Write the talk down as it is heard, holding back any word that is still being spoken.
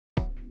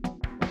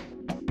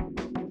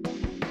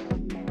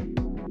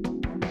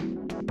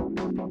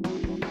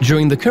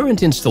During the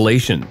current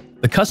installation,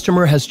 the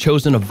customer has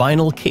chosen a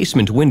vinyl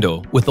casement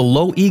window with a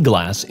low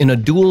E-glass in a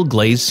dual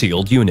glaze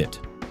sealed unit.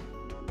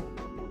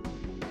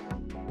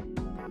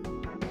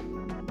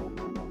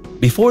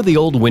 Before the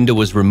old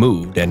window is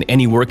removed and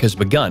any work has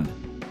begun,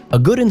 a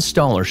good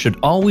installer should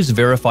always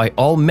verify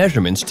all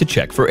measurements to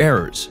check for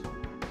errors.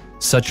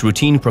 Such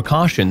routine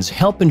precautions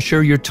help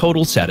ensure your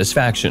total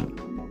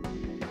satisfaction.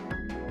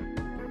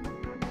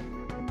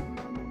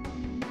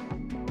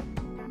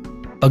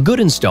 A good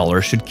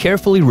installer should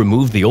carefully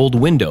remove the old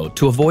window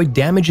to avoid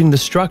damaging the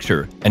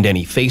structure and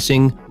any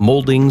facing,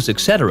 moldings,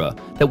 etc.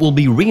 that will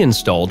be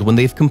reinstalled when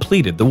they've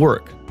completed the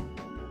work.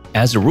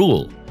 As a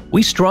rule,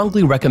 we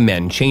strongly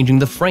recommend changing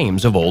the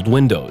frames of old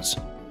windows.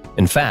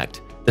 In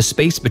fact, the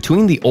space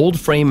between the old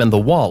frame and the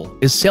wall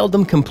is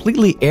seldom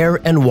completely air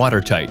and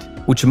watertight,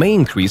 which may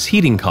increase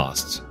heating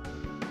costs.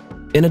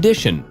 In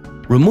addition,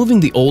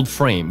 removing the old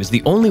frame is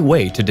the only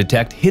way to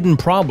detect hidden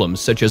problems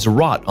such as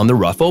rot on the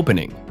rough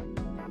opening.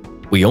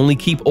 We only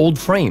keep old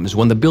frames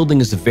when the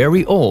building is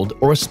very old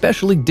or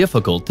especially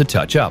difficult to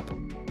touch up.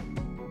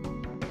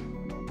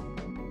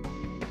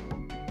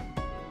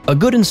 A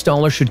good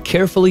installer should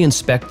carefully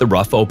inspect the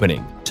rough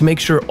opening to make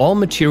sure all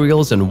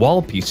materials and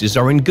wall pieces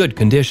are in good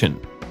condition.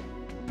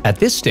 At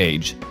this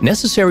stage,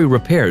 necessary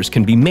repairs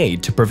can be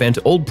made to prevent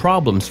old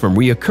problems from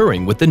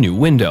reoccurring with the new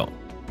window.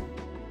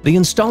 The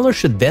installer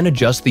should then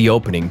adjust the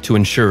opening to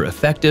ensure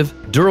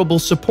effective, durable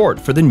support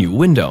for the new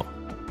window.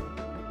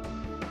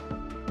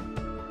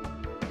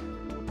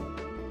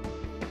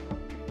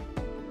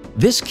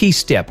 This key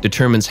step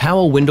determines how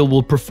a window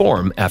will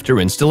perform after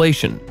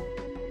installation.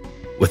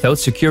 Without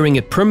securing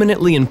it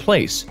permanently in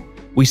place,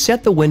 we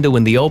set the window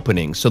in the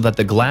opening so that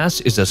the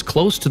glass is as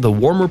close to the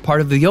warmer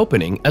part of the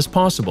opening as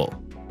possible.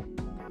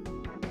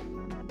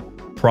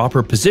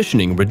 Proper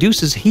positioning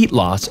reduces heat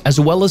loss as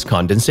well as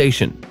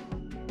condensation.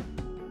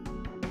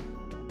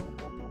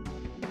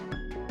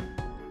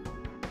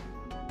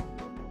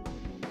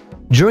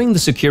 During the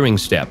securing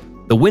step,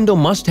 the window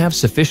must have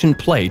sufficient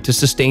play to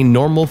sustain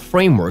normal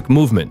framework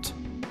movement.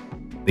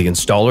 The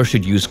installer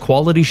should use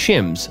quality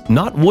shims,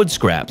 not wood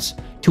scraps,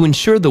 to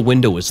ensure the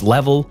window is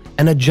level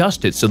and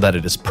adjust it so that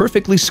it is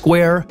perfectly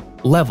square,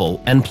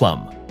 level, and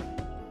plumb.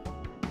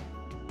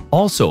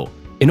 Also,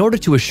 in order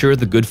to assure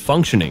the good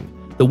functioning,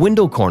 the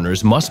window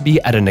corners must be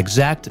at an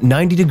exact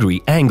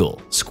 90-degree angle,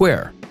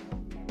 square.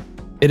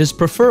 It is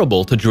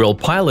preferable to drill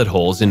pilot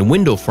holes in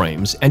window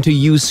frames and to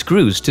use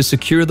screws to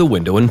secure the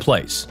window in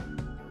place.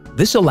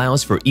 This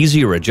allows for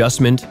easier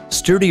adjustment,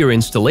 sturdier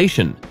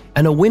installation,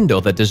 and a window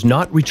that does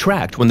not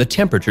retract when the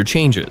temperature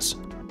changes.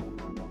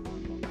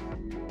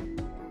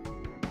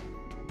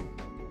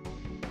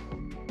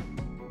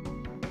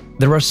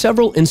 There are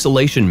several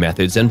installation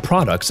methods and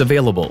products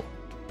available.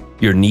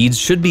 Your needs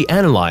should be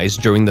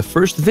analyzed during the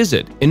first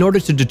visit in order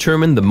to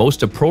determine the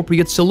most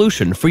appropriate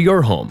solution for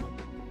your home.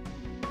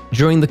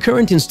 During the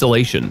current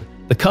installation,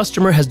 the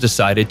customer has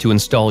decided to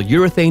install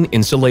urethane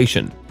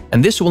insulation,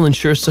 and this will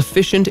ensure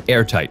sufficient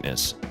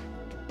airtightness.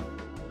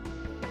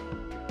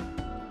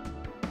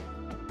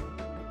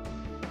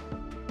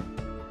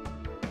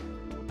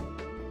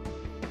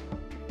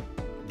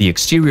 The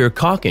exterior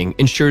caulking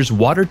ensures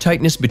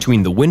watertightness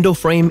between the window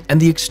frame and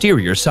the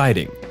exterior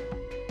siding.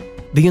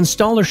 The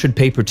installer should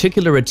pay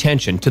particular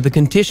attention to the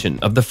condition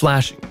of the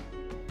flashing.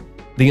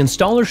 The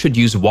installer should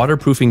use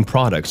waterproofing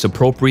products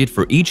appropriate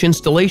for each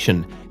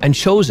installation and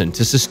chosen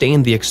to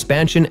sustain the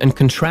expansion and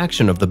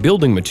contraction of the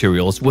building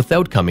materials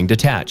without coming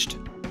detached.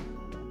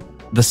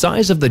 The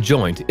size of the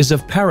joint is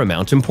of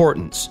paramount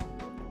importance.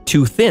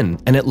 Too thin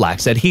and it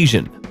lacks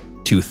adhesion.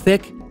 Too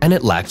thick and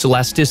it lacks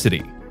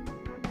elasticity.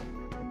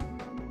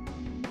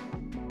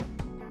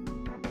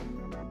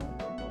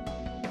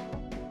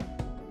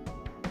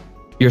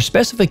 Your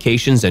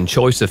specifications and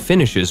choice of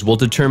finishes will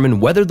determine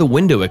whether the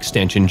window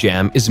extension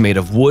jamb is made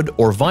of wood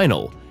or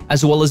vinyl,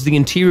 as well as the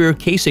interior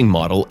casing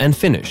model and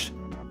finish.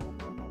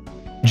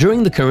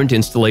 During the current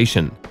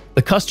installation,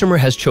 the customer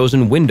has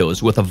chosen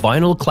windows with a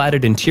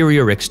vinyl-cladded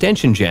interior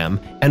extension jamb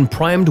and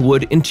primed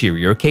wood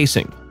interior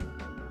casing.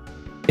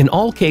 In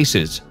all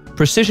cases,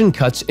 precision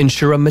cuts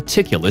ensure a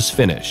meticulous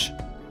finish.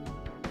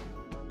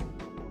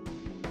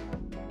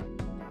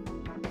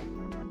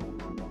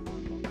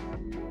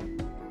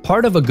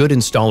 Part of a good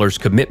installer's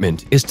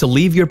commitment is to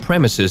leave your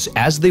premises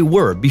as they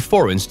were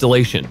before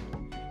installation,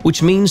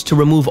 which means to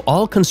remove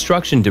all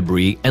construction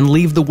debris and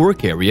leave the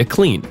work area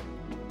clean.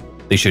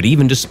 They should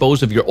even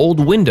dispose of your old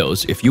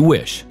windows if you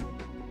wish.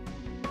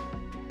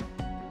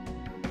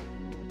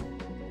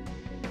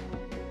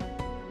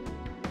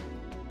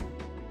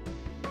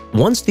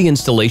 Once the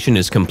installation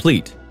is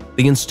complete,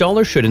 the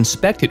installer should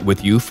inspect it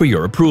with you for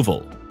your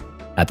approval.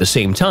 At the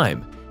same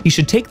time, he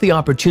should take the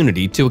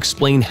opportunity to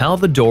explain how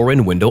the door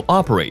and window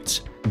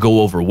operates,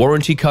 go over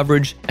warranty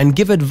coverage, and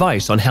give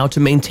advice on how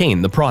to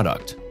maintain the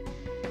product.